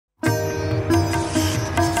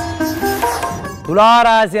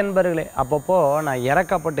துளாராசி என்பர்களே, அப்பப்போ நான்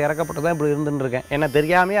இறக்கப்பட்டு தான் இப்படி இருந்துட்டு இருக்கேன். என்ன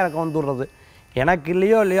தெரியாமையே இறக்க வந்துடுறது. எனக்கு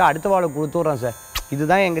இல்லையோ அடுத்த வாளுக்கு கொடுத்துட்றேன் சார்.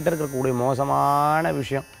 இதுதான் என்கிட்ட இருக்கக்கூடிய மோசமான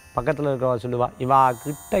விஷயம். பக்கத்தில் இருக்கிறவா சொல்லுவா, இவா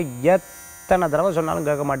கிட்ட எத்தனை தடவை சொன்னாலும்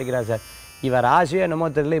கேட்க மாட்டேங்கிறா சார். இவ ராசியோ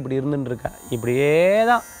என்னமோ தெரியல இப்படி இருந்துட்டு இருக்கா. இப்படியே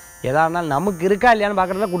தான் எதா இருந்தாலும் நமக்கு இருக்கா இல்லையான்னு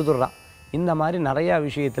பார்க்குறதுல கொடுத்துட்றான். இந்த மாதிரி நிறையா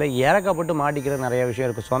விஷயத்தில் இறக்கப்பட்டு மாட்டிக்கிறது நிறையா விஷயம்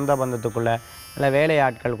இருக்குது. சொந்த பந்தத்துக்குள்ளே இல்லை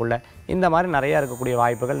வேலையாட்களுக்குள்ளே இந்த மாதிரி நிறையா இருக்கக்கூடிய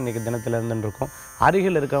வாய்ப்புகள் இன்றைக்கி தினத்தில் இருந்துருக்கும்.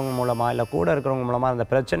 அருகில் இருக்கிறவங்க மூலமாக இல்லை கூட இருக்கிறவங்க மூலமாக அந்த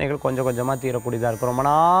பிரச்சனைகள் கொஞ்சம் கொஞ்சமாக தீரக்கூடியதாக இருக்கும். ரொம்ப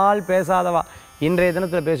நாள் பேசாதவா இன்றைய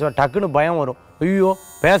தினத்தில் பேசுவா. டக்குன்னு பயம் வரும். ஐயோ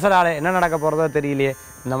பேசுகிறாளே என்ன நடக்க போகிறதோ தெரியலையே.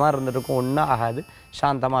 இந்த மாதிரி இருந்துருக்கும். ஒன்றும் ஆகாது,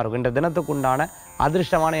 சாந்தமாக இருக்கும். இன்றைய தினத்துக்குண்டான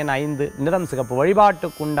அதிர்ஷ்டமான என் 5 நிறம் சிகப்பு.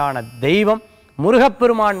 வழிபாட்டுக்குண்டான தெய்வம்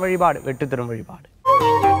முருகப்பெருமான் வழிபாடு வெற்றி தரும் வழிபாடு.